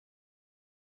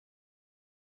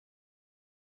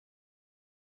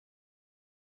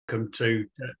welcome to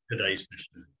today's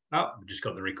mission. Oh, we've just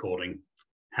got the recording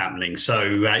happening. So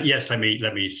yes, let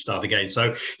me start again.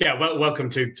 So yeah, welcome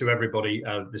to everybody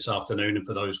this afternoon, and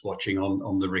for those watching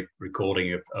on the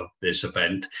recording of this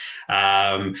event.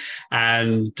 Yeah,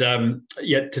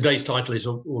 today's title is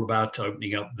all about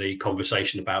opening up the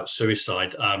conversation about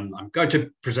suicide. I'm going to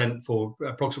present for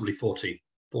approximately 40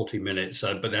 minutes,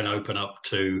 but then open up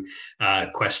to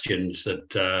questions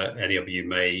that any of you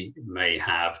may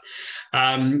have.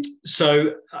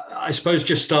 So I suppose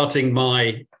just starting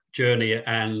my journey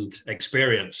and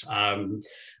experience.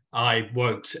 I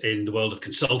worked in the world of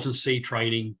consultancy,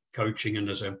 training, coaching, and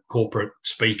as a corporate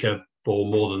speaker for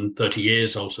more than 30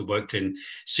 years. Also worked in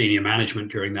senior management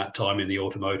during that time in the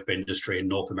automotive industry in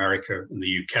North America and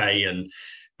the UK. And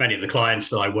many of the clients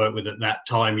that I worked with at that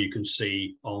time, you can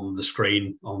see on the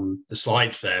screen on the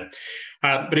slides there.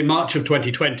 But in March of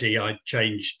 2020, I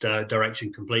changed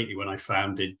direction completely when I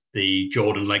founded the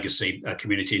Jordan Legacy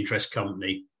community interest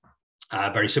company,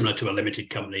 very similar to a limited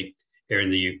company here in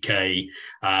the UK,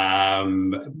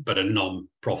 but a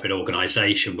non-profit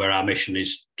organisation where our mission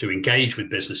is to engage with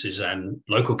businesses and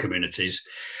local communities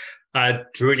to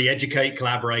really educate,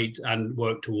 collaborate, and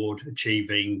work toward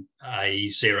achieving a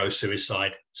zero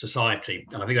suicide society.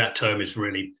 And I think that term is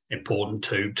really important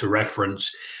to reference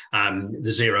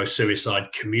the zero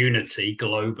suicide community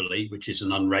globally, which is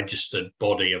an unregistered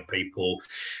body of people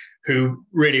who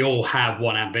really all have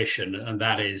one ambition, and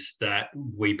that is that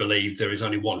we believe there is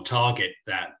only one target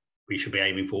that we should be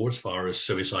aiming for as far as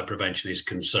suicide prevention is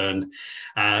concerned,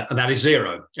 and that is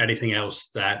zero. Anything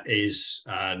else that is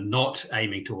not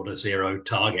aiming toward a zero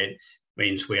target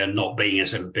means we are not being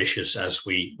as ambitious as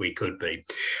we could be.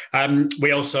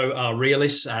 We also are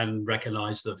realists and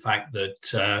recognise the fact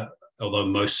that although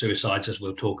most suicides, as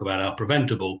we'll talk about, are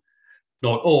preventable,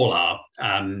 not all are.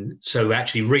 So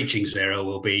actually reaching zero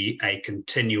will be a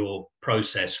continual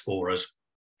process for us,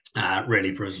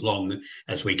 really for as long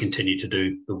as we continue to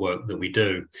do the work that we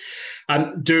do.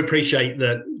 Do appreciate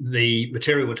that the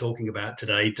material we're talking about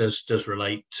today does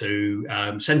relate to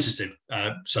sensitive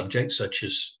subjects such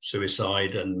as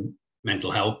suicide and mental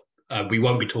health. We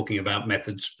won't be talking about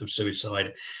methods of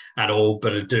suicide at all,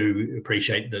 but I do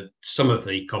appreciate that some of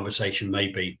the conversation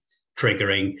may be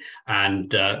triggering,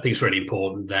 and I think it's really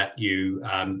important that you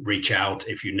reach out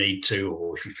if you need to,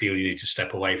 or if you feel you need to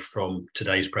step away from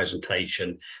today's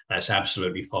presentation. That's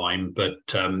absolutely fine. But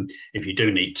if you do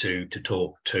need to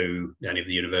talk to any of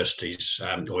the universities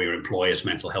or your employers'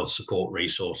 mental health support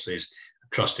resources,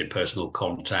 trusted personal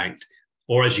contact,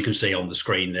 or as you can see on the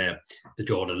screen there, the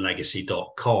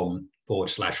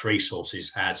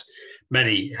jordanlegacy.com/resources has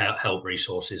many help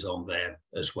resources on there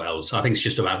as well. So I think it's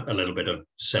just about a little bit of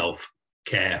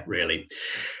self-care, really.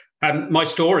 My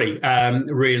story,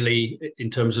 really, in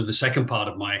terms of the second part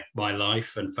of my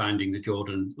life and founding the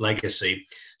Jordan Legacy,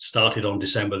 started on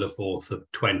December the 4th of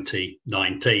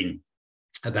 2019.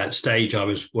 At that stage, I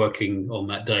was working on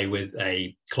that day with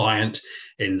a client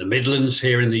in the Midlands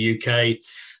here in the UK,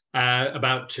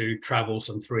 about to travel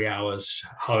some 3 hours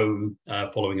home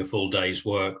following a full day's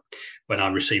work, when I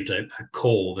received a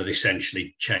call that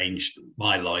essentially changed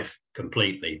my life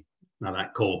completely. Now,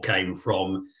 that call came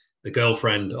from the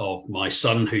girlfriend of my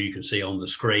son, who you can see on the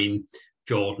screen,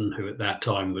 Jordan, who at that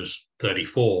time was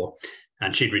 34,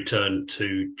 and she'd returned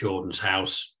to Jordan's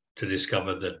house to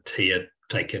discover that he had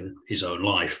taken his own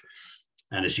life.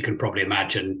 And as you can probably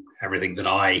imagine, everything that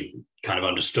I kind of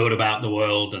understood about the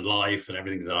world and life and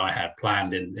everything that I had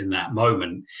planned in that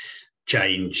moment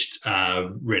changed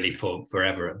really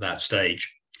forever at that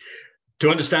stage. To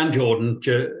understand Jordan,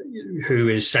 who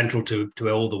is central to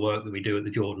all the work that we do at the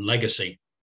Jordan Legacy,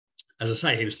 as I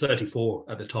say, he was 34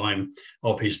 at the time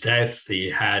of his death. He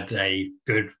had a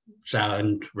good,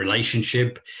 sound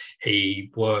relationship. He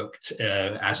worked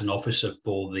as an officer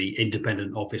for the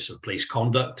Independent Office of Police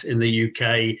Conduct in the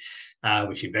UK,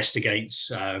 which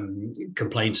investigates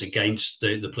complaints against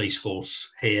the police force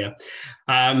here.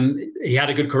 He had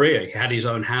a good career. He had his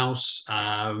own house.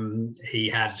 He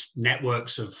had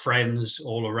networks of friends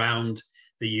all around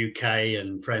the UK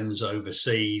and friends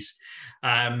overseas,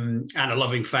 and a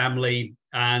loving family.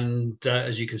 And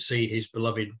as you can see, his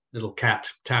beloved little cat,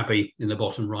 Tabby, in the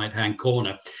bottom right-hand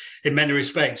corner. In many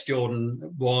respects, Jordan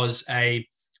was a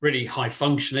really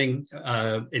high-functioning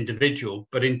individual,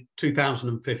 but in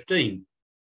 2015,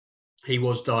 he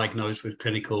was diagnosed with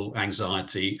clinical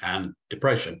anxiety and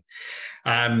depression.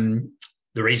 The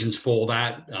reasons for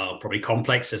that are probably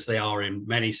complex, as they are in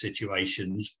many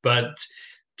situations, but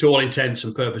to all intents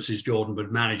and purposes, Jordan would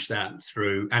manage that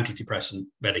through antidepressant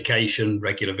medication,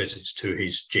 regular visits to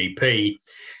his GP,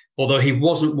 although he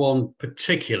wasn't one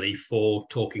particularly for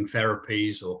talking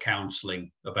therapies or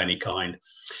counselling of any kind.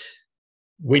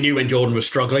 We knew when Jordan was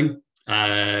struggling,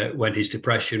 when his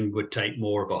depression would take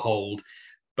more of a hold.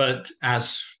 But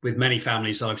as with many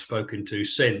families I've spoken to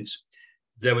since,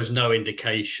 there was no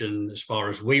indication, as far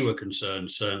as we were concerned,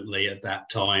 certainly at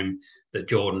that time, that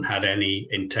Jordan had any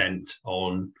intent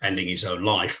on ending his own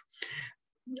life.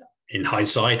 In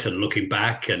hindsight and looking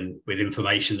back, and with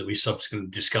information that we subsequently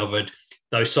discovered,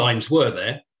 those signs were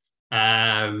there,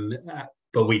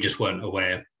 but we just weren't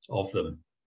aware of them.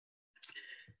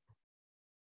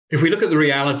 If we look at the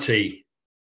reality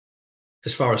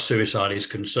as far as suicide is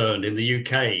concerned, in the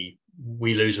UK,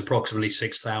 we lose approximately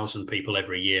 6,000 people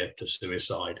every year to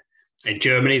suicide. In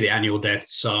Germany, the annual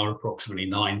deaths are approximately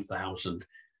 9,000.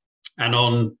 And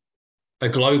on a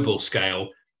global scale,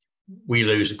 we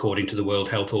lose, according to the World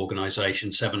Health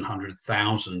Organization,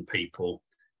 700,000 people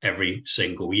every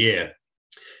single year.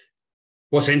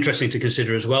 What's interesting to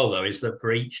consider as well, though, is that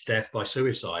for each death by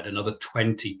suicide, another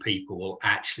 20 people will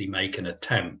actually make an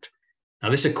attempt. Now,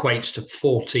 this equates to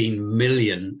 14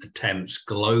 million attempts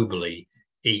globally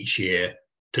each year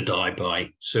to die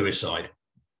by suicide.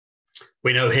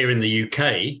 We know here in the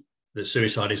UK that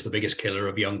suicide is the biggest killer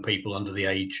of young people under the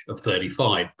age of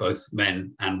 35, both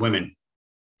men and women.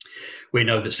 We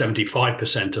know that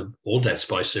 75% of all deaths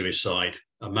by suicide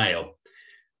are male.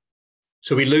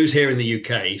 So we lose here in the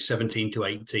UK 17 to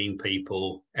 18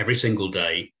 people every single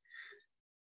day.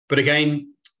 But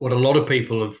again, what a lot of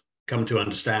people have come to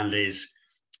understand is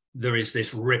there is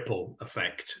this ripple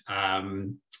effect,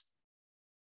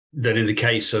 that in the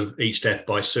case of each death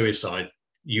by suicide,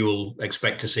 you'll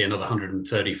expect to see another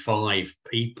 135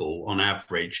 people on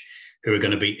average who are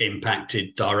going to be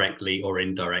impacted directly or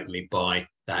indirectly by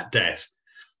that death.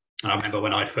 I remember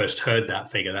when I first heard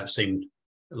that figure, that seemed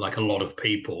like a lot of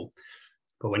people.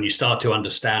 But when you start to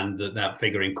understand that that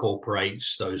figure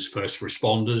incorporates those first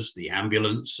responders, the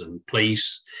ambulance and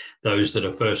police, those that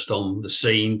are first on the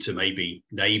scene, to maybe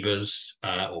neighbours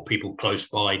or people close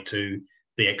by to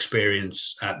the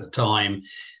experience at the time,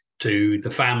 to the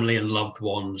family and loved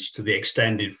ones, to the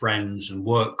extended friends and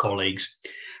work colleagues,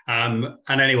 and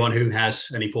anyone who has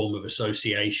any form of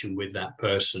association with that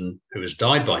person who has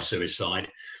died by suicide,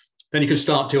 then you can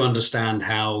start to understand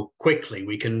how quickly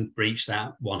we can reach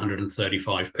that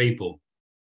 135 people.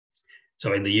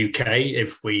 So in the UK,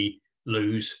 if we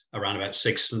lose around about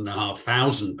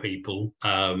 6,500 people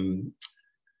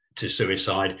to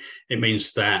suicide, it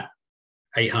means that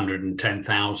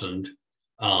 810,000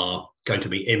 are going to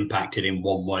be impacted in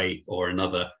one way or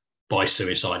another by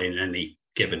suicide in any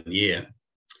given year.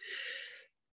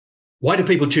 Why do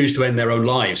people choose to end their own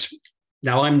lives?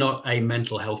 Now, I'm not a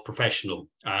mental health professional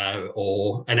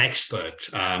or an expert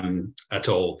at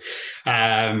all.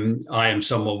 I am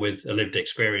someone with a lived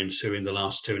experience who in the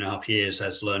last 2.5 years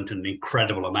has learned an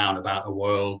incredible amount about a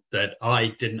world that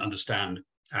I didn't understand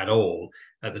at all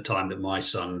at the time that my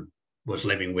son was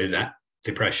living with that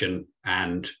depression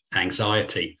and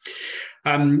anxiety.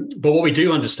 But what we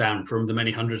do understand from the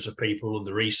many hundreds of people and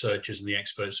the researchers and the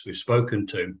experts we've spoken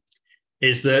to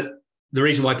is that the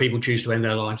reason why people choose to end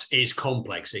their lives is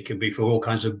complex. It can be for all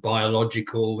kinds of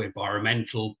biological,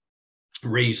 environmental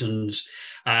reasons.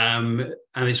 And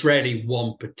it's rarely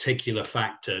one particular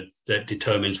factor that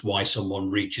determines why someone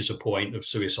reaches a point of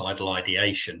suicidal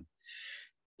ideation.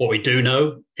 What we do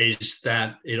know is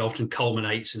that it often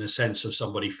culminates in a sense of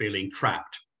somebody feeling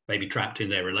trapped, maybe trapped in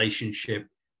their relationship,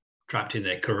 trapped in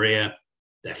their career,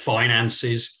 their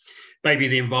finances, maybe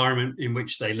the environment in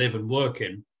which they live and work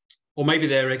in. Or maybe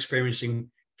they're experiencing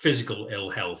physical ill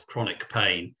health, chronic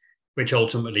pain, which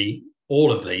ultimately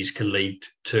all of these can lead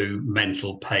to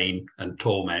mental pain and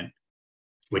torment,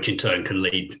 which in turn can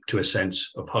lead to a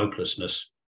sense of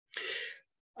hopelessness.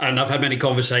 And I've had many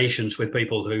conversations with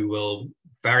people who will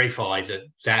verify that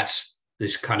that's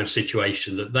this kind of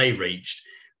situation that they reached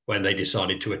when they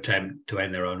decided to attempt to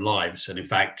end their own lives. And in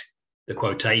fact, the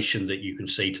quotation that you can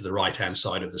see to the right-hand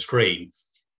side of the screen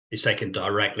is taken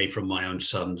directly from my own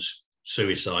son's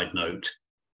suicide note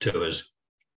to us.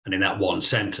 And in that one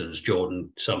sentence, Jordan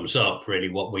sums up really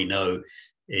what we know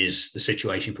is the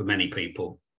situation for many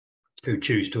people who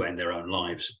choose to end their own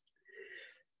lives.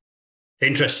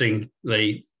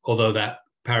 Interestingly, although that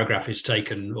paragraph is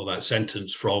taken, or that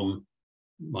sentence, from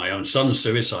my own son's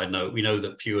suicide note, we know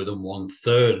that fewer than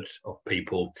 1/3 of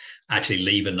people actually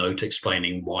leave a note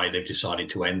explaining why they've decided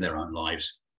to end their own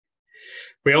lives.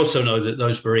 We also know that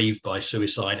those bereaved by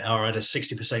suicide are at a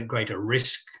 60% greater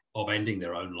risk of ending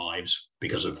their own lives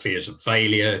because of fears of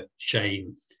failure,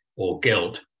 shame, or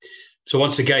guilt. So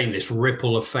once again, this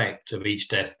ripple effect of each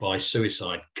death by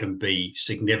suicide can be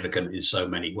significant in so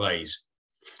many ways.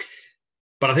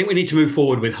 But I think we need to move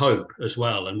forward with hope as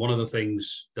well. And one of the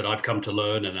things that I've come to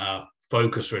learn, and our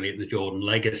focus really at the Jordan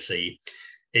Legacy,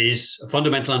 is a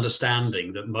fundamental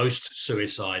understanding that most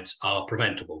suicides are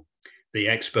preventable. The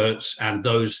experts and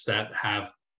those that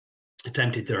have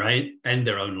attempted to end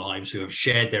their own lives, who have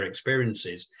shared their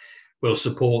experiences, will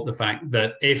support the fact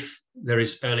that if there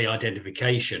is early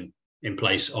identification in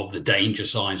place of the danger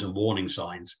signs and warning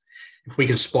signs, if we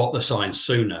can spot the signs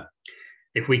sooner,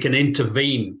 if we can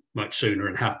intervene much sooner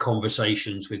and have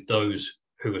conversations with those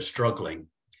who are struggling,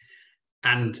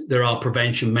 and there are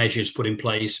prevention measures put in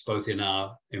place both in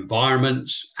our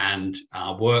environments and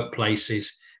our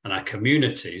workplaces and our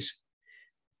communities,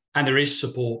 and there is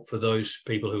support for those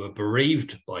people who are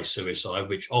bereaved by suicide,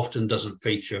 which often doesn't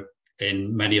feature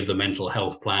in many of the mental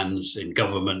health plans in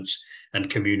governments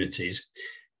and communities,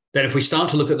 then if we start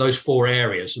to look at those 4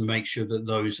 areas and make sure that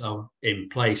those are in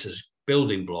place as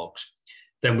building blocks,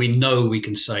 then we know we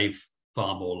can save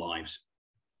far more lives.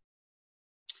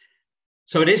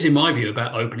 So it is, in my view,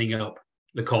 about opening up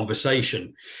the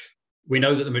conversation. We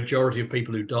know that the majority of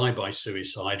people who die by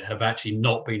suicide have actually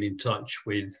not been in touch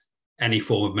with any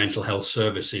form of mental health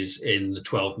services in the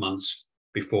 12 months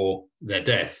before their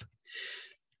death.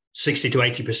 60 to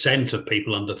 80% of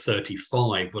people under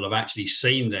 35 will have actually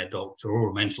seen their doctor or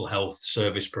a mental health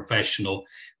service professional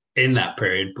in that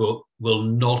period, but will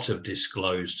not have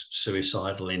disclosed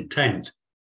suicidal intent.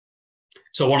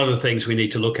 So one of the things we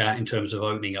need to look at in terms of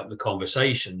opening up the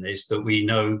conversation is that we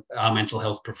know our mental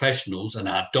health professionals and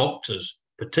our doctors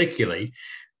particularly,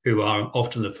 who are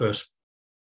often the first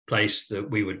place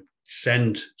that we would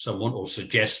send someone or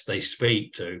suggest they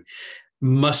speak to,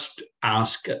 must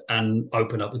ask and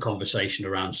open up the conversation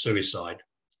around suicide.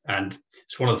 And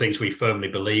it's one of the things we firmly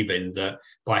believe in, that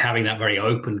by having that very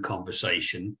open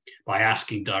conversation, by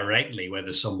asking directly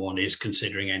whether someone is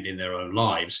considering ending their own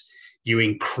lives, you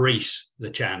increase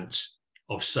the chance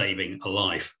of saving a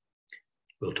life.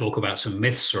 We'll talk about some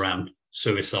myths around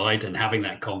suicide and having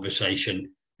that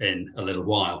conversation in a little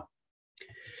while.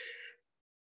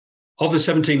 Of the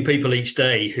 17 people each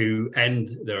day who end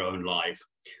their own life,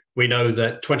 we know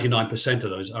that 29% of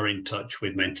those are in touch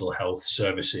with mental health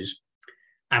services,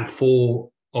 and 4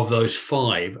 of those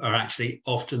 5 are actually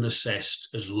often assessed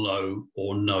as low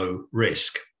or no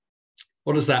risk.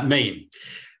 What does that mean?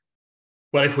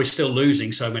 Well, if we're still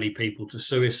losing so many people to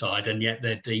suicide and yet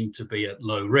they're deemed to be at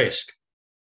low risk,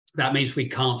 that means we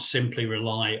can't simply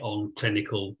rely on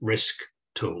clinical risk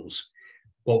tools.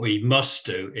 What we must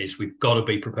do is we've got to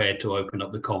be prepared to open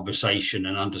up the conversation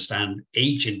and understand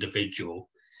each individual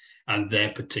and their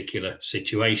particular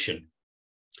situation.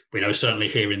 We know certainly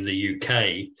here in the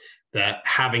UK that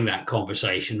having that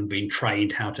conversation and being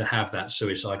trained how to have that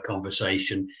suicide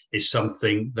conversation is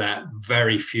something that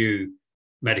very few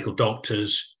medical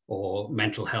doctors or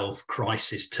mental health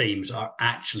crisis teams are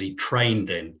actually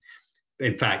trained in.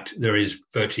 In fact, there is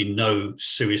virtually no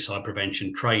suicide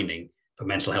prevention training for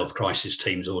mental health crisis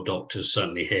teams or doctors,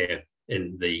 certainly here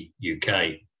in the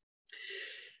UK.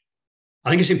 I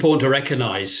think it's important to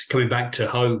recognise, coming back to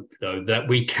hope, though, that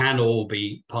we can all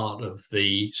be part of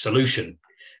the solution.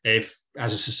 If,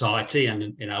 as a society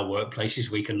and in our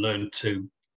workplaces, we can learn to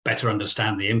better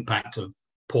understand the impact of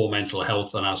poor mental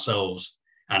health on ourselves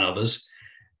and others,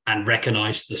 and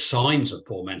recognise the signs of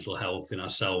poor mental health in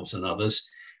ourselves and others,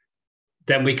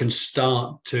 then we can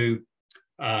start to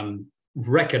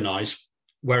recognise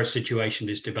where a situation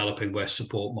is developing, where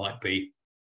support might be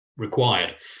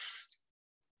required.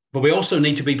 But we also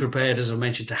need to be prepared, as I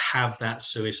mentioned, to have that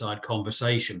suicide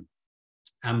conversation.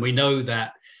 And we know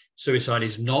that suicide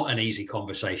is not an easy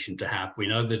conversation to have. We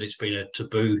know that it's been a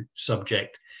taboo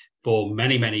subject for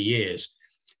many, many years.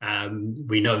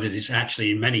 We know that it's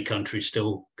actually in many countries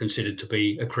still considered to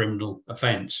be a criminal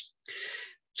offence.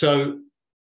 So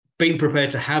being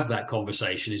prepared to have that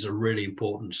conversation is a really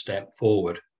important step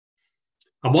forward.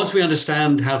 And once we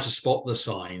understand how to spot the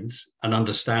signs and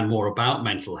understand more about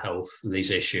mental health and these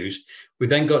issues,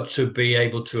 we've then got to be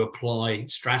able to apply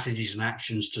strategies and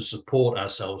actions to support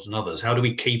ourselves and others. How do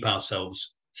we keep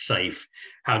ourselves safe?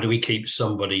 How do we keep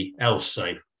somebody else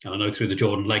safe? And I know through the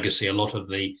Jordan Legacy, a lot of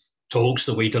the talks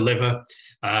that we deliver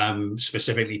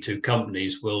specifically to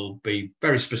companies will be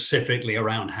very specifically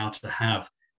around how to have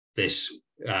this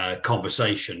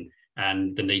conversation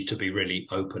and the need to be really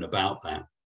open about that.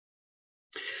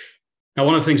 Now,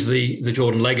 one of the things the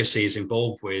Jordan Legacy is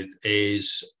involved with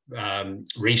is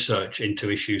research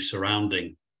into issues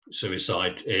surrounding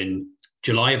suicide. In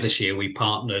July of this year, we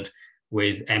partnered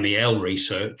with MHAW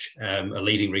Research, a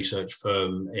leading research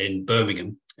firm in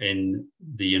Birmingham, in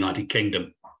the United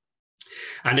Kingdom.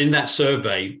 And in that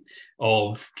survey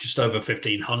of just over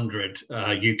 1,500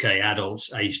 UK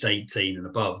adults aged 18 and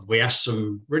above, we asked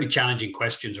some really challenging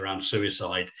questions around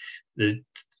suicide, the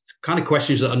kind of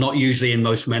questions that are not usually in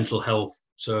most mental health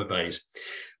surveys.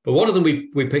 But one of them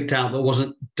we picked out that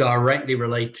wasn't directly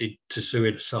related to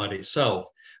suicide itself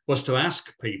was to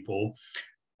ask people,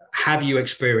 have you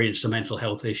experienced a mental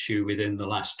health issue within the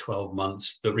last 12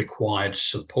 months that required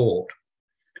support?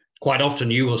 Quite often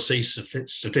you will see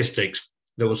statistics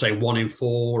that will say 1 in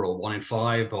 4 or 1 in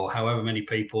 5 or however many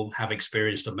people have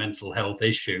experienced a mental health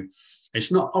issue.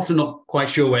 It's often not quite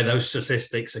sure where those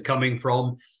statistics are coming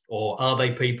from, or are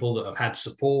they people that have had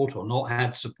support or not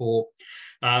had support?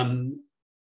 And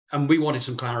we wanted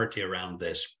some clarity around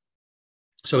this.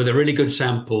 So with a really good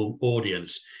sample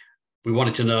audience, we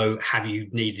wanted to know, have you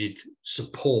needed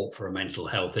support for a mental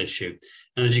health issue?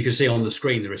 And as you can see on the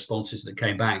screen, the responses that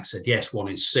came back said, yes, 1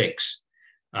 in 6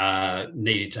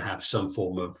 needed to have some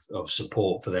form of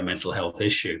support for their mental health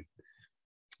issue.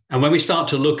 And when we start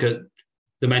to look at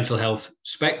the mental health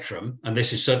spectrum, and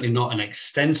this is certainly not an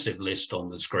extensive list on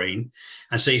the screen,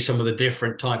 and see some of the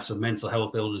different types of mental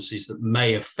health illnesses that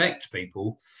may affect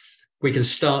people, we can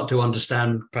start to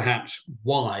understand perhaps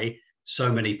why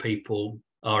so many people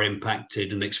are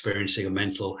impacted and experiencing a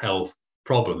mental health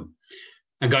problem.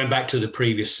 And going back to the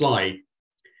previous slide,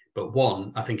 but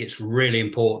one, I think it's really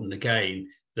important again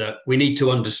that we need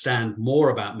to understand more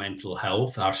about mental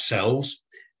health ourselves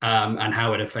and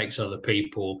how it affects other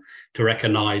people, to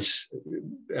recognize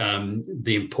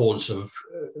the importance of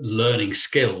learning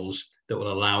skills that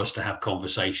will allow us to have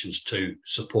conversations to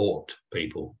support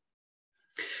people.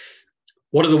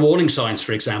 What are the warning signs,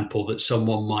 for example, that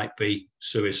someone might be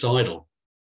suicidal?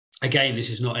 Again, this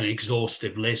is not an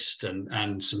exhaustive list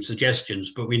and some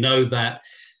suggestions, but we know that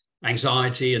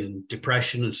anxiety and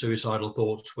depression and suicidal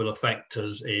thoughts will affect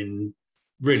us in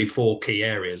really 4 key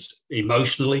areas.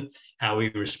 Emotionally, how we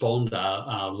respond,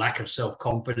 our lack of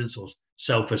self-confidence or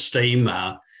self-esteem,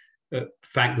 our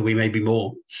fact that we may be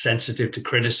more sensitive to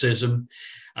criticism,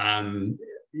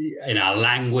 in our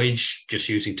language, just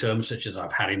using terms such as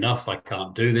I've had enough, I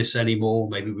can't do this anymore.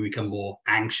 Maybe we become more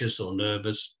anxious or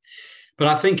nervous. But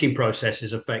our thinking process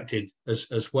is affected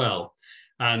as well.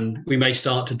 And we may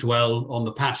start to dwell on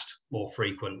the past more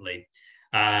frequently.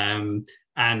 Maybe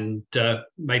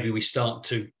we start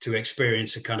to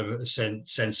experience a kind of a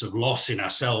sense of loss in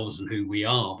ourselves and who we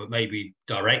are, but maybe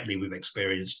directly we've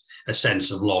experienced a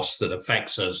sense of loss that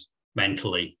affects us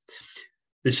mentally.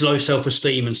 This low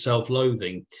self-esteem and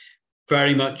self-loathing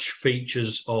very much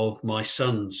features of my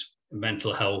son's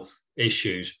mental health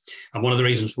issues. And one of the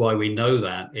reasons why we know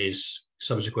that is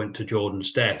subsequent to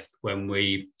Jordan's death, when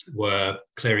we were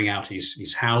clearing out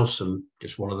his house, and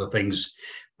just one of the things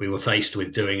we were faced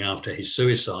with doing after his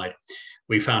suicide,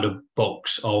 we found a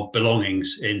box of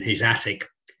belongings in his attic,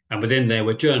 and within there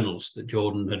were journals that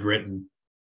Jordan had written.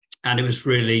 And it was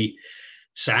really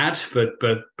sad, but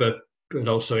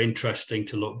also interesting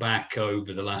to look back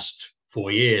over the last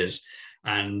 4 years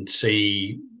and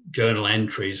see journal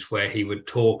entries where he would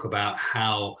talk about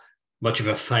how much of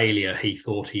a failure he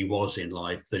thought he was in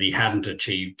life, that he hadn't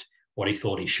achieved what he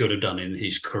thought he should have done in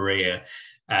his career,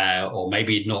 or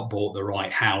maybe he'd not bought the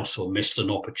right house or missed an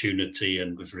opportunity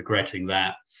and was regretting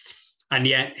that. And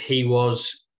yet he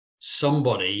was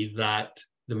somebody that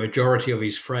the majority of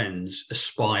his friends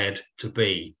aspired to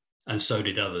be, and so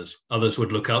did others. Others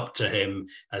would look up to him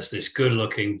as this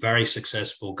good-looking, very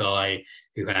successful guy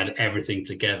who had everything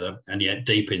together. And yet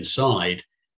deep inside,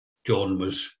 Jordan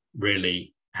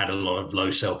had a lot of low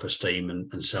self-esteem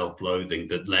and self-loathing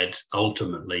that led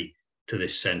ultimately to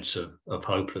this sense of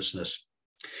hopelessness.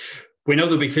 We know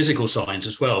there'll be physical signs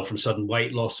as well, from sudden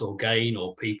weight loss or gain,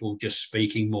 or people just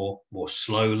speaking more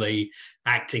slowly,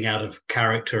 acting out of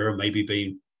character, and maybe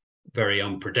being very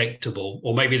unpredictable,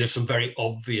 or maybe there's some very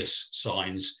obvious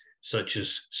signs such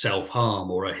as self-harm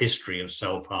or a history of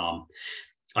self-harm.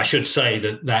 I should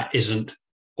say that isn't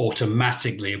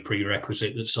automatically a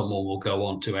prerequisite that someone will go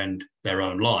on to end their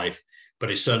own life,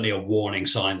 but it's certainly a warning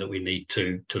sign that we need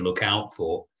to look out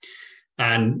for.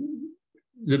 And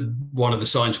one of the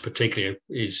signs particularly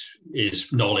is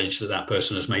knowledge that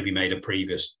person has maybe made a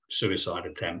previous suicide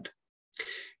attempt.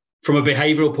 From a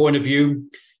behavioral point of view,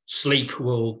 sleep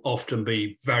will often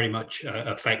be very much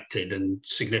affected, and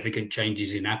significant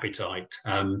changes in appetite.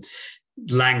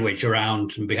 Language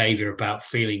around and behavior about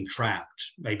feeling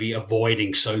trapped, maybe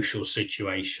avoiding social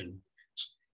situation.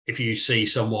 If you see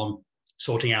someone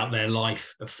sorting out their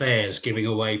life affairs, giving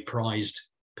away prized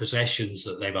possessions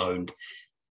that they've owned,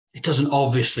 it doesn't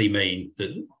obviously mean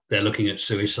that they're looking at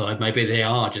suicide. Maybe they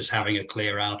are just having a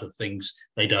clear out of things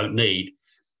they don't need.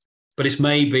 But it's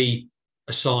maybe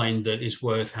a sign that it's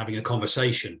worth having a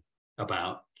conversation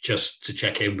about, just to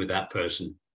check in with that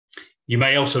person. You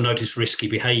may also notice risky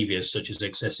behaviors such as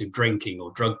excessive drinking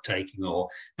or drug taking, or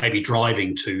maybe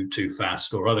driving too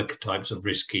fast, or other types of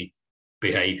risky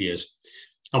behaviors.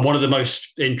 And one of the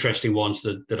most interesting ones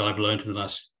that I've learned in the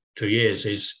last 2 years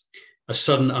is a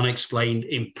sudden unexplained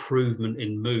improvement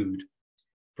in mood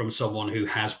from someone who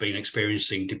has been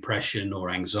experiencing depression or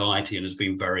anxiety and has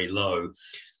been very low.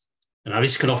 And now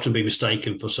this can often be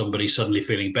mistaken for somebody suddenly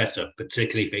feeling better,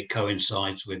 particularly if it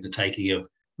coincides with the taking of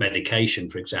medication,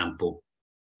 for example.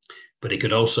 But it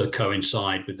could also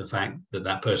coincide with the fact that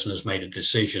that person has made a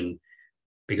decision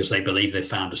because they believe they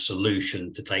found a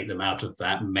solution to take them out of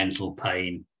that mental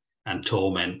pain and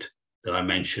torment that I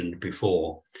mentioned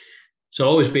before. So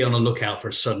always be on the lookout for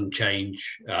a sudden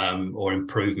change or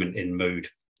improvement in mood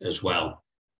as well.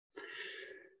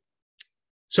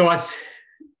 So I've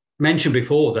mentioned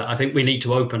before that I think we need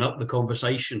to open up the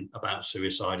conversation about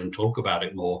suicide and talk about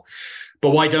it more.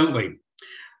 But why don't we?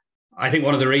 I think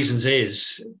one of the reasons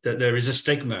is that there is a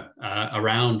stigma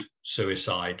around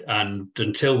suicide. And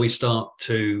until we start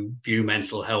to view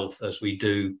mental health as we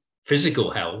do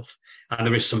physical health, and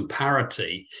there is some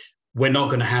parity, we're not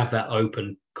going to have that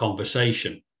open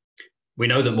conversation. We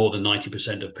know that more than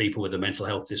 90% of people with a mental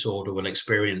health disorder will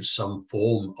experience some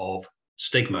form of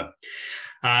stigma.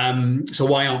 So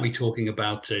why aren't we talking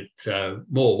about it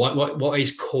more? What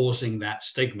is causing that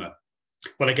stigma?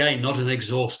 Well, again, not an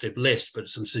exhaustive list, but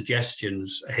some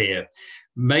suggestions here.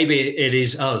 Maybe it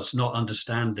is us not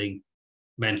understanding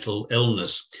mental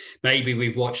illness. Maybe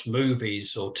we've watched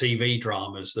movies or TV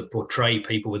dramas that portray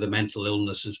people with a mental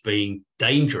illness as being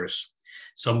dangerous,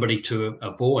 somebody to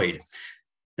avoid.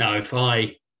 Now, if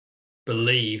I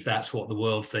believe that's what the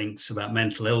world thinks about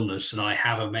mental illness and I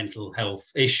have a mental health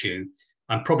issue,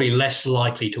 I'm probably less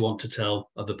likely to want to tell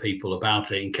other people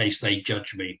about it in case they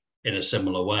judge me in a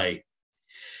similar way.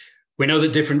 We know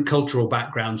that different cultural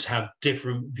backgrounds have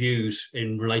different views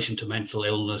in relation to mental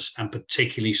illness and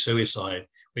particularly suicide,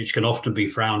 which can often be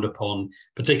frowned upon,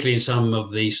 particularly in some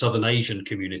of the Southern Asian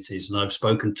communities. And I've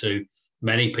spoken to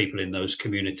many people in those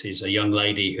communities. A young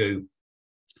lady who,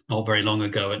 not very long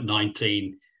ago, at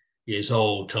 19 years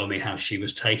old, told me how she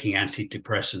was taking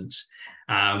antidepressants.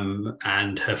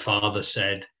 And her father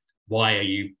said, "Why are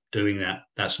you doing that?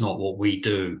 That's not what we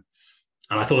do."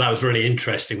 And I thought that was really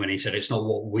interesting when he said it's not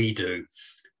what we do,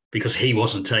 because he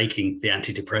wasn't taking the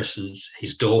antidepressants,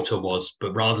 his daughter was,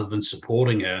 but rather than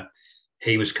supporting her,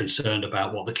 he was concerned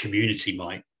about what the community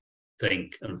might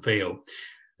think and feel.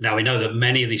 Now, we know that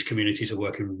many of these communities are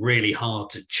working really hard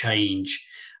to change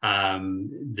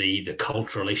the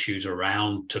cultural issues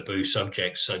around taboo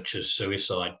subjects such as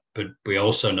suicide. But we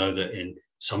also know that in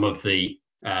some of the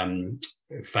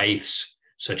faiths,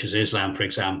 such as Islam, for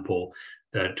example,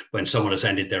 that when someone has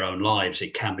ended their own lives,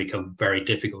 it can become very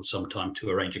difficult sometimes to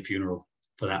arrange a funeral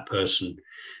for that person.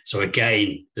 So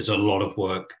again, there's a lot of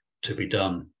work to be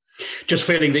done. Just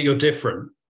feeling that you're different.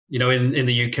 You know, in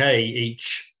the UK,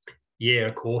 each year,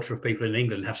 a quarter of people in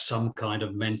England have some kind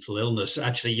of mental illness.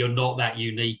 Actually, you're not that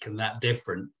unique and that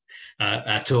different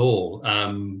at all,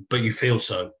 but you feel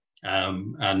so.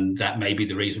 And that may be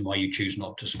the reason why you choose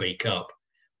not to speak up.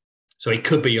 So it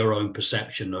could be your own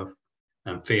perception of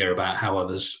and fear about how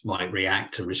others might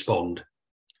react and respond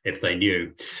if they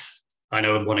knew. I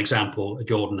know one example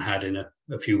Jordan had in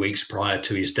a few weeks prior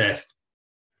to his death,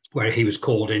 where he was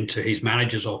called into his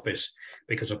manager's office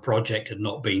because a project had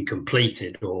not been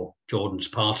completed, or Jordan's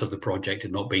part of the project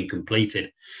had not been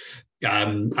completed. I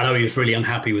know he was really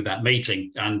unhappy with that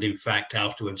meeting, and in fact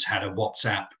afterwards had a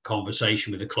WhatsApp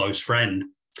conversation with a close friend,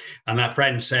 and that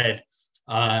friend said,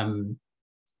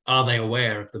 are they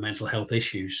aware of the mental health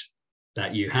issues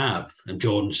that you have? And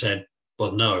Jordan said,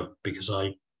 well, no, because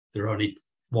there are only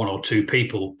one or two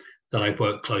people that I've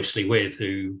worked closely with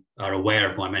who are aware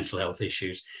of my mental health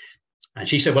issues. And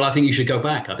she said, well, I think you should go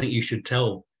back. I think you should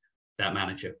tell that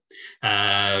manager.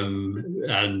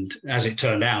 And as it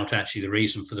turned out, actually, the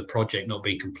reason for the project not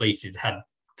being completed had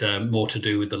more to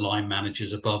do with the line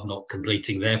managers above not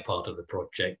completing their part of the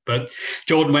project. But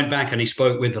Jordan went back and he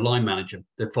spoke with the line manager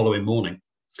the following morning.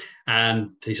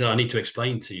 And he said, I need to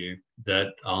explain to you that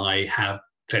I have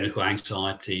clinical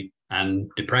anxiety and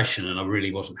depression, and I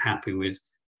really wasn't happy with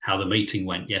how the meeting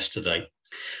went yesterday.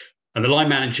 And the line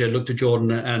manager looked at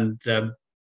Jordan and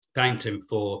thanked him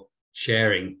for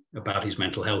sharing about his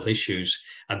mental health issues,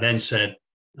 and then said,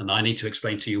 and I need to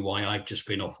explain to you why I've just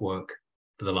been off work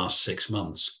for the last 6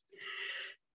 months.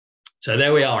 So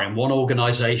there we are in one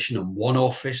organization and one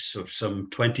office of some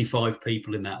 25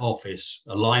 people in that office,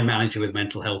 a line manager with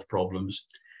mental health problems,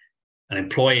 an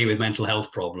employee with mental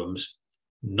health problems.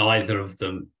 Neither of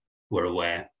them were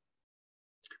aware.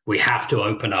 We have to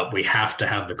open up. We have to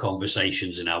have the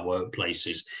conversations in our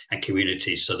workplaces and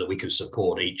communities so that we can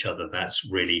support each other. That's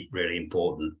really, really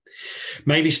important.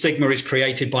 Maybe stigma is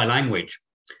created by language.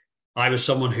 I was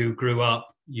someone who grew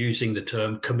up using the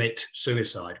term commit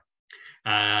suicide.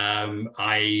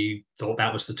 I thought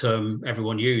that was the term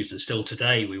everyone used, and still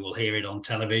today we will hear it on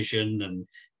television, and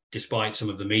despite some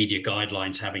of the media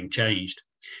guidelines having changed.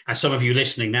 And some of you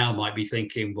listening now might be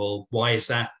thinking, well, why is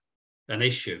that an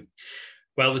issue?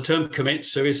 Well, the term commit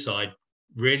suicide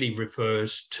really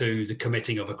refers to the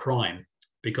committing of a crime,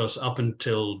 because up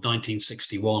until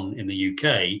 1961 in the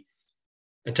UK,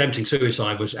 attempting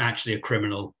suicide was actually a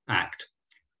criminal act.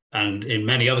 And in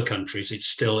many other countries, it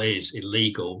still is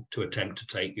illegal to attempt to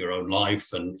take your own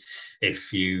life. And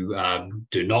if you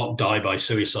do not die by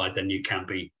suicide, then you can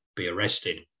be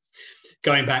arrested.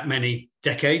 Going back many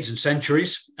decades and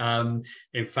centuries,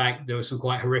 in fact, there were some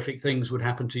quite horrific things would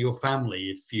happen to your family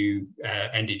if you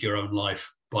ended your own life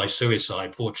by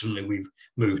suicide. Fortunately, we've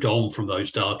moved on from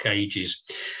those dark ages.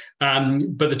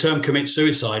 But the term commit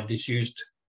suicide is used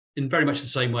in very much the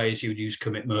same way as you would use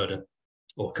commit murder,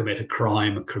 or commit a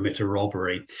crime, or commit a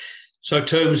robbery. So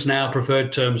terms now,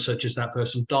 preferred terms such as that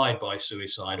person died by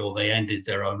suicide or they ended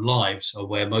their own lives, are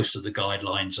where most of the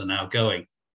guidelines are now going.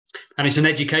 And it's an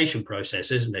education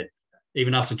process, isn't it?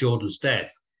 Even after Jordan's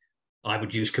death, I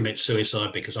would use commit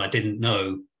suicide because I didn't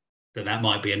know that that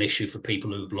might be an issue for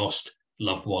people who've lost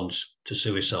loved ones to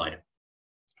suicide.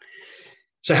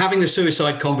 So having the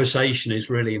suicide conversation is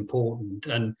really important.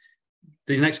 And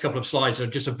these next couple of slides are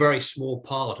just a very small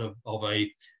part of a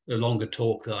longer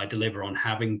talk that I deliver on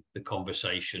having the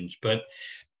conversations. But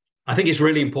I think it's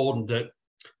really important that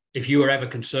if you are ever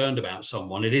concerned about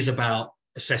someone, it is about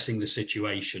assessing the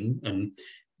situation and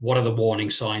what are the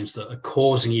warning signs that are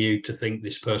causing you to think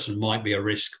this person might be a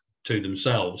risk to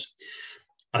themselves.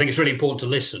 I think it's really important to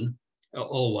listen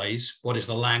always. What is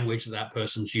the language that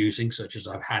person's using, such as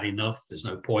I've had enough, there's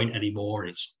no point anymore,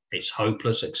 it's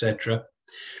hopeless, etc.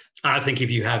 I think if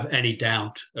you have any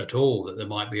doubt at all that there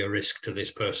might be a risk to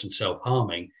this person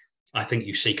self-harming, I think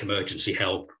you seek emergency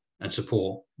help and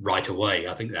support right away.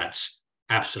 I think that's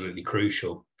absolutely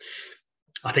crucial.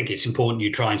 I think it's important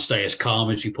you try and stay as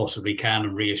calm as you possibly can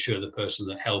and reassure the person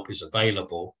that help is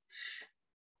available.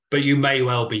 But you may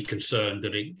well be concerned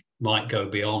that it might go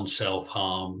beyond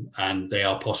self-harm and they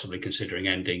are possibly considering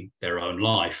ending their own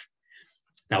life.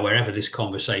 Now, wherever this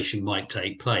conversation might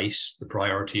take place, the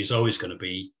priority is always going to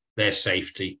be their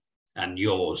safety and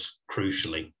yours,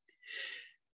 crucially.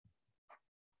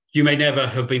 You may never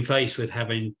have been faced with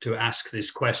having to ask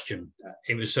this question.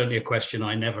 It was certainly a question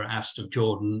I never asked of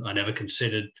Jordan. I never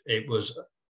considered it was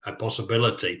a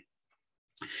possibility.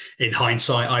 In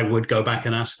hindsight, I would go back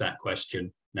and ask that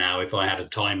question now if I had a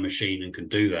time machine and could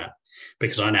do that,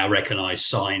 because I now recognize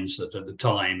signs that at the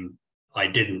time I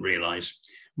didn't realize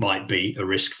might be a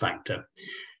risk factor.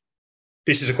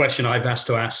 This is a question I've asked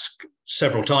to ask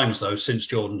several times, though, since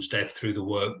Jordan's death through the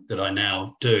work that I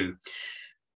now do.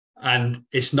 And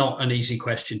it's not an easy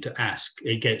question to ask.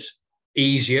 It gets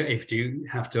easier if you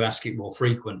have to ask it more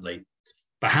frequently.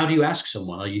 But how do you ask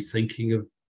someone, are you thinking of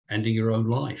ending your own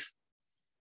life?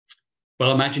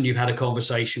 Well, imagine you've had a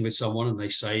conversation with someone and they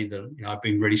say that, I've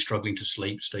been really struggling to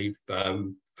sleep, Steve,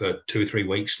 for 2 or 3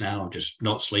 weeks now. I'm just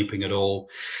not sleeping at all.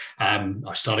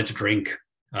 I started to drink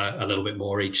a little bit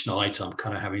more each night. I'm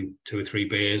kind of having 2 or 3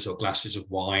 beers or glasses of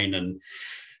wine, and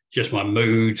just my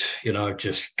mood,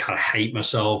 just kind of hate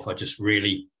myself. I just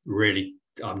really,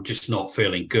 I'm just not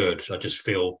feeling good. I just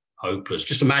feel hopeless.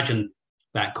 Just imagine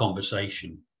that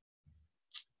conversation.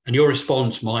 And your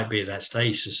response might be at that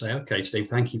stage to say, okay, Steve,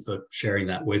 thank you for sharing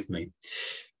that with me.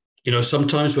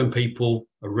 Sometimes when people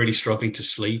are really struggling to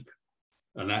sleep,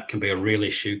 and that can be a real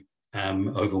issue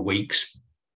over weeks,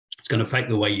 it's going to affect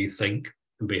the way you think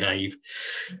and behave.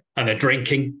 And they're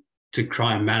drinking to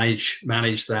try and manage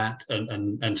that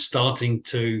and starting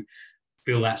to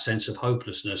feel that sense of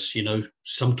hopelessness.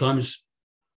 Sometimes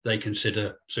they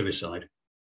consider suicide.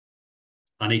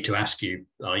 I need to ask you,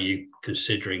 are you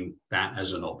considering that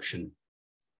as an option?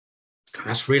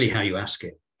 That's really how you ask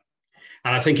it.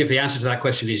 And I think if the answer to that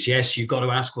question is yes, you've got to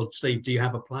ask, well, Steve, do you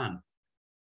have a plan?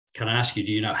 Can I ask you,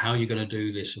 do you know how you're going to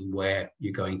do this and where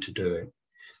you're going to do it?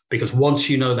 Because once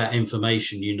you know that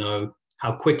information, you know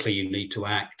how quickly you need to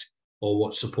act, or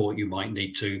what support you might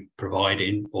need to provide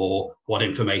in, or what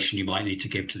information you might need to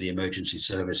give to the emergency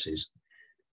services.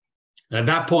 And at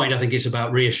that point, I think it's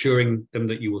about reassuring them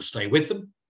that you will stay with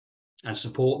them, and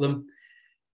support them.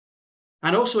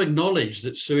 And also acknowledge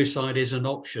that suicide is an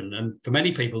option. And for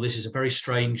many people, this is a very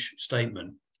strange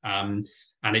statement. And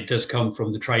it does come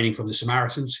from the training from the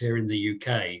Samaritans here in the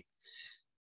UK.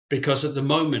 Because at the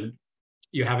moment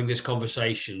you're having this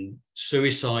conversation,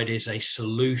 suicide is a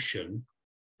solution,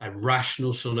 a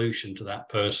rational solution to that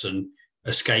person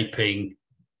escaping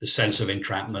the sense of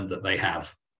entrapment that they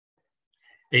have.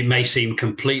 It may seem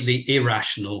completely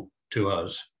irrational to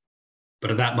us,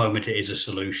 but at that moment it is a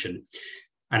solution.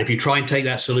 And if you try and take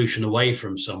that solution away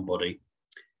from somebody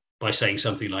by saying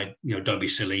something like, don't be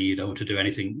silly, you don't want to do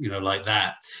anything, like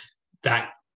that,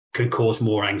 that can cause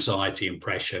more anxiety and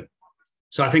pressure.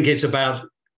 So I think it's about,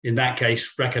 in that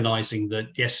case, recognizing that,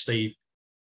 yes, Steve,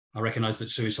 I recognize that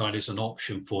suicide is an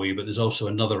option for you, but there's also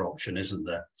another option, isn't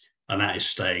there? And that is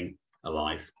staying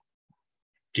alive.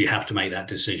 Do you have to make that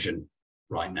decision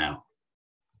right now?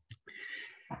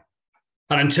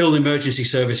 And until the emergency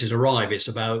services arrive, it's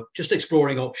about just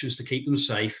exploring options to keep them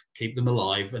safe, keep them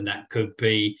alive. And that could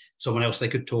be someone else they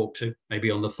could talk to,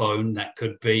 maybe on the phone. That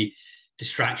could be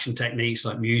distraction techniques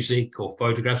like music or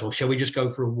photographs, or shall we just go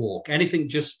for a walk? Anything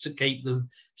just to keep them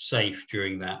safe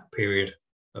during that period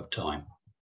of time.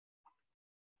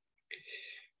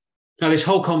 Now, this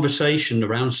whole conversation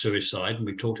around suicide, and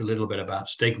we've talked a little bit about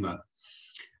stigma,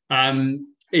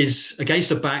 is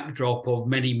against a backdrop of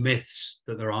many myths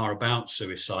that there are about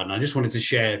suicide. And I just wanted to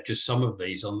share just some of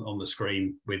these on the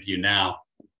screen with you now.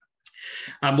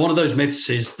 And one of those myths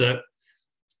is that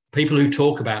people who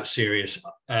talk about serious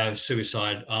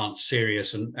suicide aren't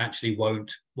serious and actually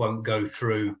won't go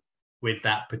through with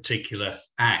that particular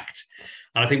act.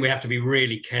 And I think we have to be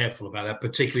really careful about that,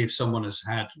 particularly if someone has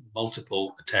had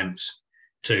multiple attempts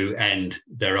to end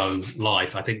their own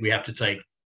life. I think we have to take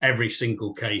every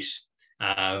single case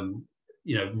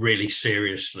really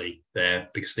seriously there,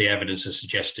 because the evidence has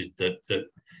suggested that, of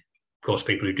course,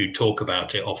 people who do talk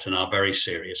about it often are very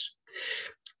serious.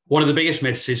 One of the biggest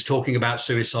myths is talking about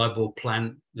suicide will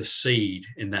plant the seed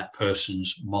in that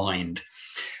person's mind.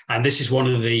 And this is one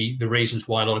of the reasons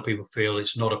why a lot of people feel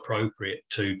it's not appropriate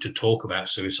to talk about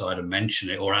suicide and mention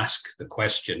it or ask the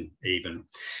question even.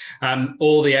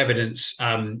 All the evidence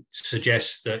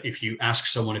suggests that if you ask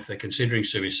someone if they're considering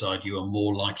suicide, you are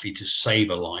more likely to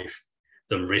save a life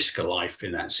than risk a life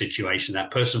in that situation.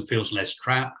 That person feels less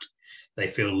trapped. They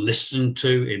feel listened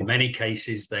to. In many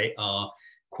cases, they are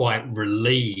quite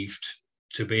relieved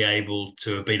to be able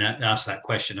to have been asked that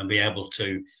question and be able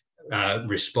to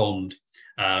respond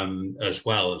as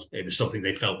well. It was something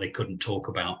they felt they couldn't talk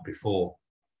about before.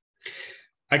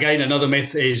 Again, another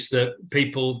myth is that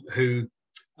people who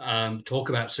talk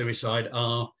about suicide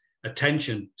are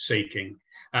attention seeking.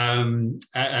 And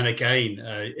again,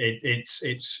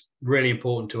 it's really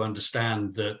important to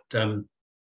understand that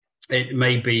it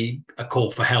may be a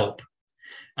call for help,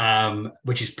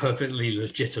 which is perfectly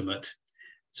legitimate.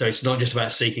 So it's not just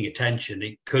about seeking attention.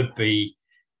 It could be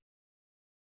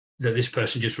that this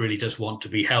person just really does want to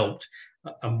be helped.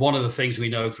 And one of the things we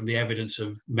know from the evidence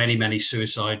of many, many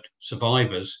suicide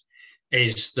survivors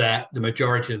is that the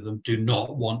majority of them do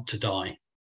not want to die.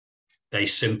 They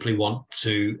simply want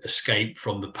to escape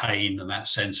from the pain and that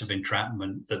sense of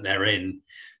entrapment that they're in.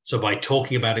 So by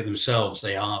talking about it themselves,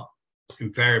 they are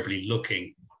invariably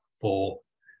looking for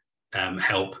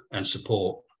help and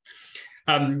support.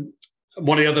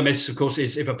 One of the other myths, of course,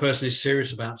 is if a person is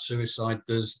serious about suicide,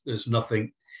 there's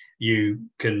nothing you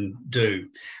can do.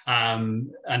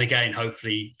 And again,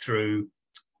 hopefully through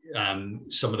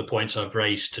some of the points I've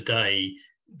raised today,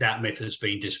 that myth has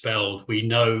been dispelled. We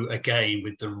know, again,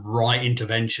 with the right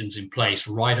interventions in place,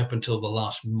 right up until the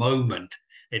last moment,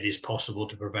 it is possible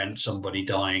to prevent somebody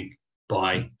dying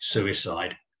by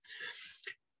suicide.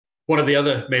 One of the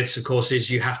other myths, of course, is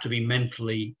you have to be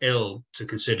mentally ill to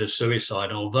consider suicide.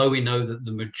 And although we know that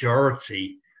the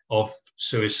majority of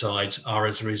suicides are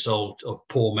as a result of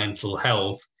poor mental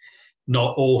health,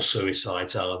 not all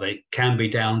suicides are. They can be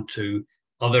down to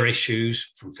other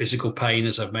issues, from physical pain,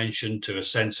 as I've mentioned, to a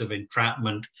sense of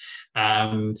entrapment.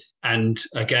 And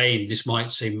again, this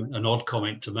might seem an odd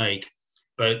comment to make,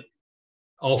 but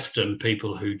often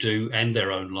people who do end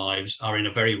their own lives are in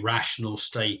a very rational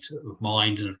state of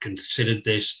mind and have considered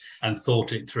this and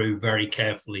thought it through very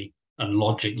carefully and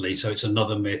logically. So it's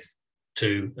another myth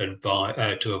to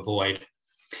avoid.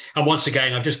 And once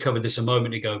again, I've just covered this a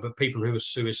moment ago, but people who are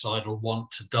suicidal want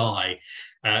to die.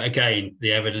 Again,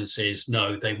 the evidence is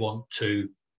no, they want to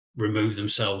remove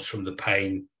themselves from the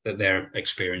pain that they're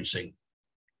experiencing.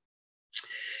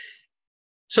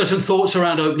 So some thoughts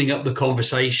around opening up the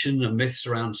conversation and myths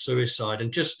around suicide.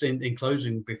 And just in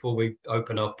closing, before we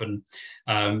open up and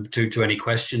to any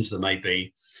questions there may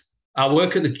be, Our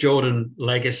work at the Jordan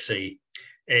Legacy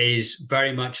is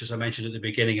very much, as I mentioned at the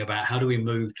beginning, about how do we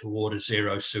move toward a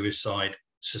zero suicide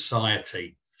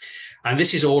society. And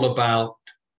this is all about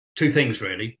two things,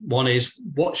 really. One is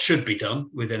what should be done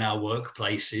within our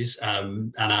workplaces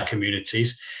and our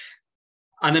communities,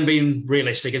 and then being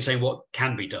realistic and saying what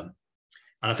can be done.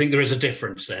 And I think there is a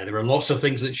difference there. There are lots of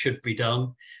things that should be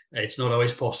done. It's not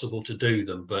always possible to do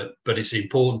them, but it's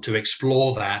important to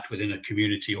explore that within a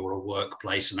community or a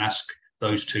workplace and ask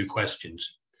those two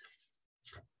questions.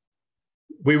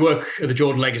 We work at the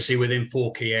Jordan Legacy within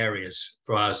 4 key areas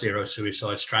for our zero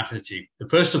suicide strategy. The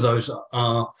first of those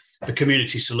are the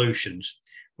community solutions,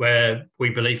 where we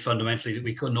believe fundamentally that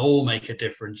we can all make a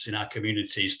difference in our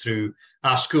communities through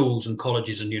our schools and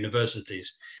colleges and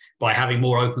universities by having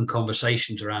more open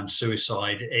conversations around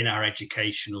suicide in our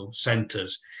educational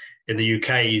centres. In the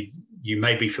UK, you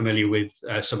may be familiar with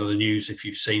some of the news if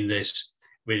you've seen this,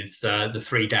 with the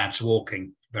 3 dads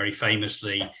walking, very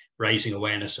famously raising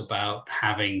awareness about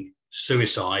having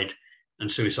suicide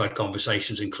and suicide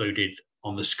conversations included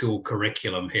on the school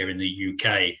curriculum here in the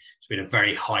UK. It's been a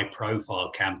very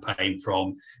high-profile campaign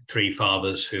from 3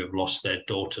 fathers who have lost their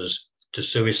daughters to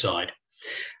suicide.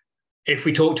 If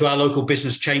we talk to our local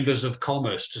business chambers of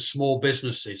commerce, to small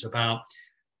businesses about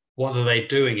what are they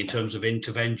doing in terms of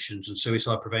interventions and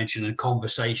suicide prevention and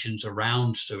conversations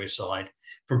around suicide,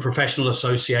 from professional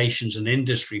associations and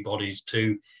industry bodies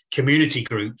to community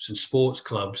groups and sports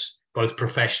clubs, both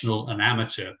professional and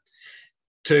amateur,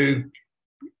 to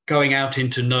going out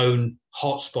into known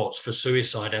hotspots for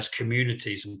suicide as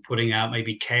communities and putting out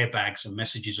maybe care bags and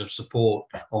messages of support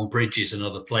on bridges and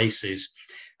other places.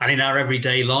 And in our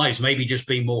everyday lives, maybe just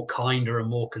being more kinder and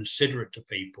more considerate to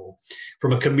people.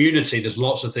 From a community, there's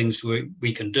lots of things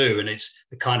we can do, and it's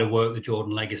the kind of work the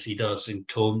Jordan Legacy does in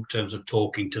terms of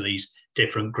talking to these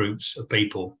different groups of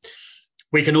people.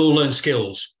 We can all learn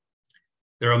skills.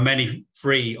 There are many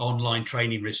free online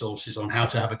training resources on how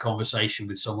to have a conversation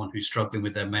with someone who's struggling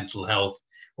with their mental health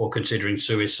or considering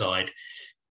suicide.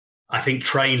 I think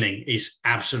training is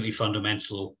absolutely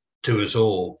fundamental to us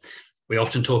all. We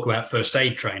often talk about first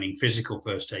aid training, physical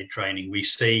first aid training. We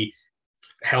see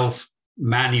health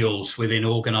manuals within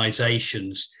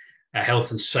organizations,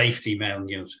 health and safety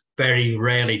manuals. Very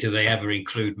rarely do they ever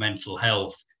include mental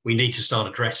health. We need to start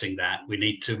addressing that. We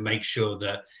need to make sure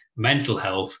that mental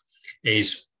health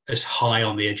is as high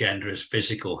on the agenda as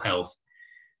physical health.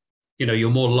 You know,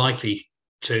 you're more likely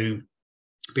to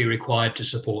be required to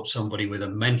support somebody with a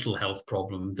mental health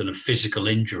problem than a physical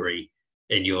injury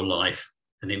in your life.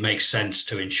 And it makes sense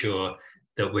to ensure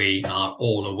that we are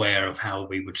all aware of how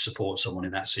we would support someone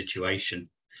in that situation.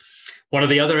 One of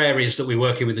the other areas that we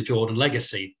work in with the Jordan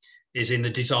Legacy is in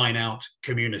the design out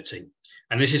community.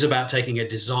 And this is about taking a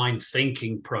design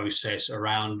thinking process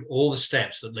around all the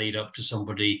steps that lead up to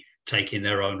somebody taking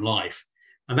their own life.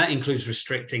 And that includes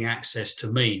restricting access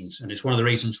to means. And it's one of the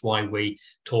reasons why we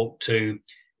talk to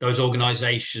those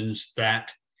organizations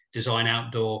that design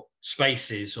outdoor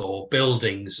spaces or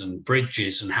buildings and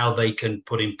bridges and how they can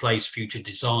put in place future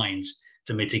designs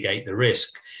to mitigate the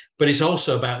risk. But it's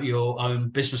also about your own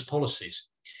business policies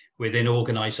within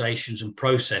organizations and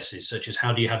processes, such as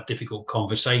how do you have difficult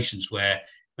conversations where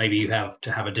maybe you have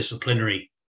to have a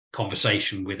disciplinary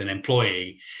conversation with an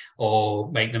employee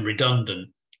or make them redundant.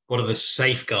 What are the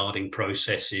safeguarding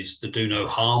processes, the do no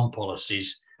harm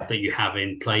policies that you have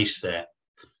in place there?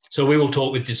 So we will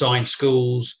talk with design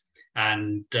schools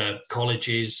and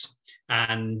colleges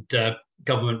and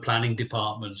government planning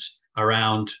departments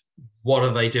around what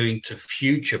are they doing to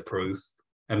future-proof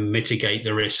and mitigate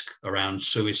the risk around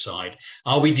suicide.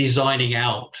 Are we designing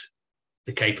out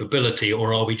the capability,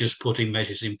 or are we just putting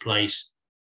measures in place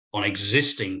on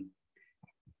existing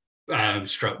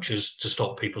structures to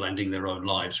stop people ending their own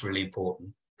lives? Really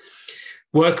important.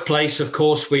 Workplace, of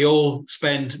course, we all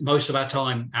spend most of our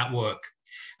time at work.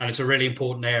 And it's a really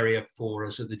important area for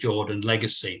us at the Jordan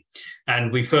Legacy.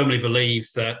 And we firmly believe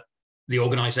that the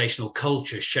organizational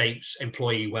culture shapes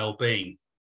employee well-being.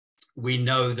 We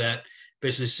know that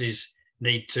businesses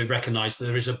need to recognize that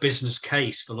there is a business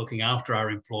case for looking after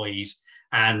our employees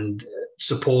and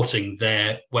supporting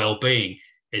their well-being.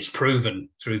 It's proven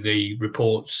through the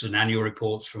reports and annual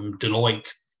reports from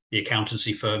Deloitte, the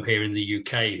accountancy firm here in the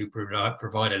UK, who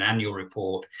provide an annual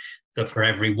report, that for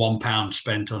every £1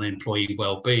 spent on employee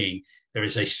well-being, there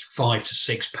is a £5 to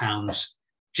 £6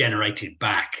 generated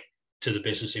back to the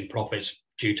business in profits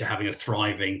due to having a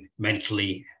thriving,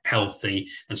 mentally healthy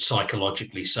and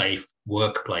psychologically safe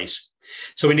workplace.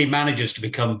 So we need managers to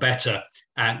become better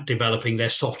at developing their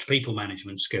soft people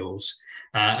management skills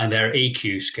and their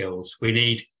EQ skills. We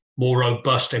need more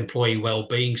robust employee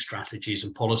well-being strategies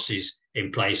and policies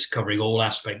in place covering all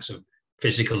aspects of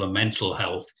physical and mental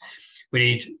health. We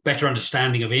need better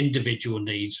understanding of individual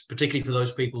needs, particularly for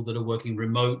those people that are working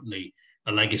remotely,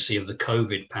 a legacy of the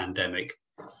COVID pandemic.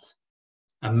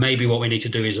 And maybe what we need to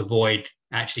do is avoid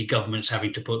actually governments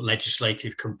having to put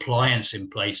legislative compliance in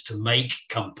place to make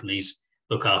companies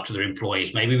look after their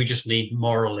employees. Maybe we just need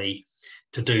morally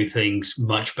to do things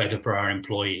much better for our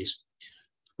employees.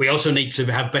 We also need to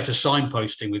have better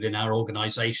signposting within our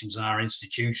organizations and our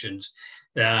institutions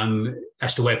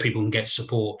as to where people can get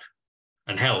support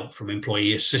and help, from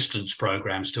employee assistance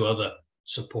programs to other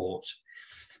support.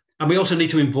 And we also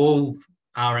need to involve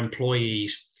our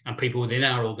employees and people within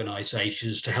our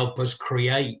organizations to help us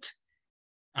create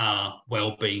our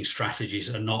well-being strategies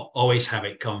and not always have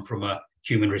it come from a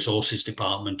human resources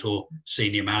department or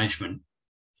senior management.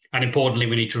 And importantly,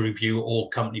 we need to review all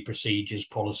company procedures,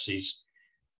 policies,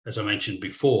 as I mentioned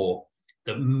before,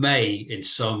 that may, in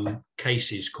some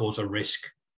cases, cause a risk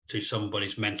to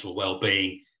somebody's mental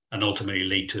well-being and ultimately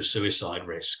lead to a suicide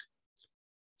risk.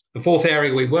 The fourth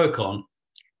area we work on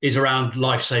is around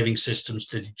life-saving systems,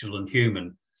 digital and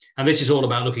human. And this is all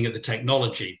about looking at the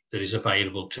technology that is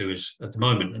available to us at the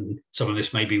moment. And some of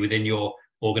this may be within your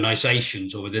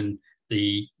organizations or within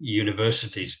the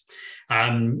universities.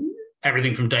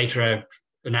 Everything from data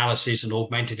analysis and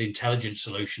augmented intelligence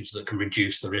solutions that can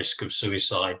reduce the risk of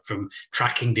suicide, from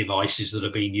tracking devices that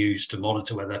are being used to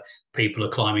monitor whether people are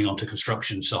climbing onto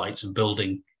construction sites and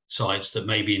building sites that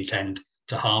maybe intend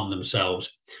to harm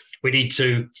themselves. We need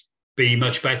to be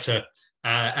much better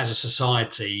as a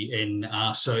society in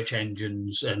our search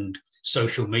engines and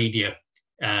social media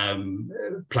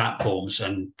platforms.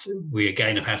 And we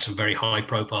again have had some very high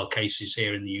profile cases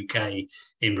here in the UK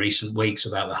in recent weeks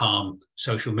about the harm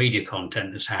social media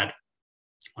content has had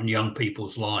on young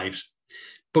people's lives.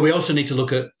 But we also need to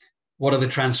look at what are the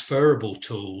transferable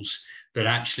tools that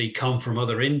actually come from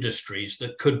other industries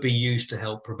that could be used to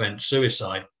help prevent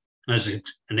suicide. As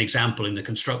an example, in the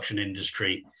construction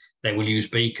industry, they will use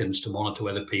beacons to monitor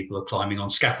whether people are climbing on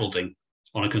scaffolding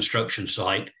on a construction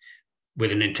site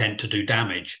with an intent to do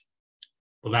damage.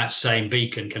 Well, that same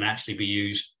beacon can actually be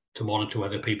used to monitor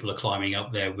whether people are climbing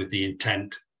up there with the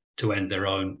intent to end their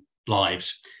own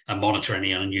lives and monitor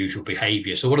any unusual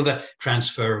behavior. So what are the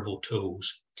transferable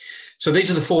tools? So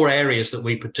these are the four areas that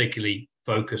we particularly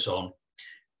focus on.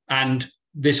 And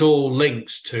this all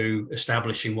links to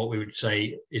establishing what we would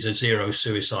say is a zero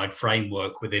suicide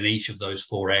framework within each of those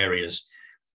four areas.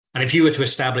 And if you were to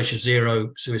establish a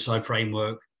zero suicide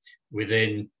framework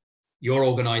within your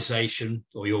organization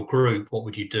or your group, what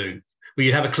would you do? Well,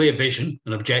 you'd have a clear vision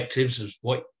and objectives as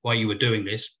why you were doing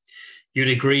this. You'd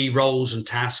agree roles and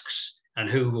tasks and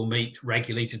who will meet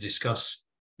regularly to discuss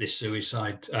this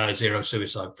zero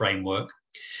suicide framework.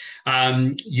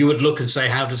 You would look and say,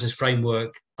 how does this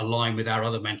framework align with our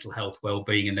other mental health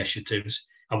wellbeing initiatives,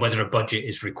 and whether a budget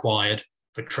is required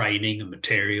for training and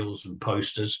materials and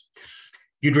posters.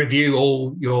 You'd review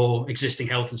all your existing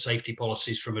health and safety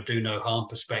policies from a do no harm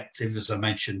perspective, as I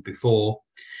mentioned before.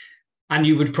 And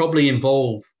you would probably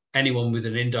involve anyone with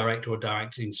an indirect or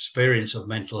direct experience of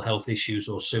mental health issues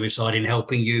or suicide in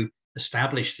helping you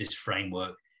establish this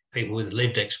framework. People with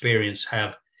lived experience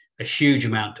have a huge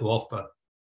amount to offer.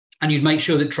 And you'd make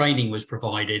sure that training was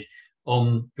provided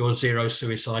on your zero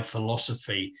suicide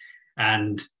philosophy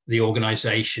and the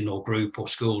organization or group or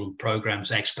school and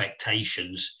programs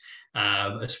expectations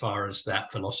as far as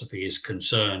that philosophy is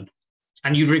concerned.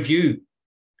 And you'd review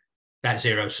that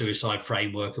zero suicide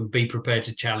framework and be prepared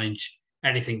to challenge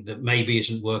anything that maybe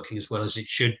isn't working as well as it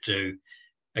should do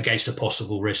against a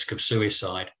possible risk of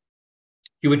suicide.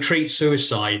 You would treat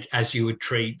suicide as you would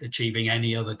treat achieving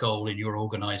any other goal in your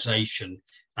organization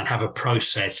and have a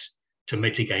process to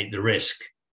mitigate the risk.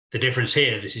 The difference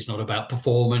here, this is not about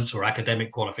performance or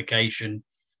academic qualification.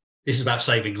 This is about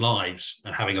saving lives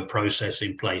and having a process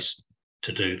in place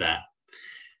to do that.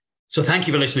 So thank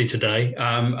you for listening today.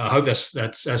 I hope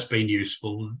that's been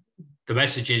useful. The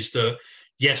message is that,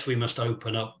 yes, we must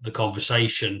open up the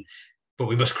conversation, but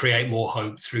we must create more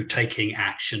hope through taking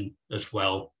action as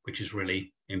well, which is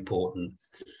really important.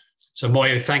 So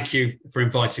Moyo, thank you for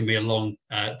inviting me along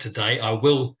today. I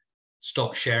will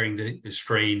stop sharing the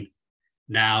screen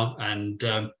now. And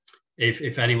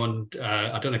if anyone,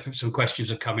 I don't know if some questions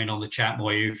have come in on the chat,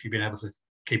 Moyo, if you've been able to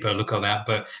keep a look at that,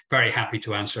 but very happy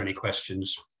to answer any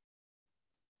questions.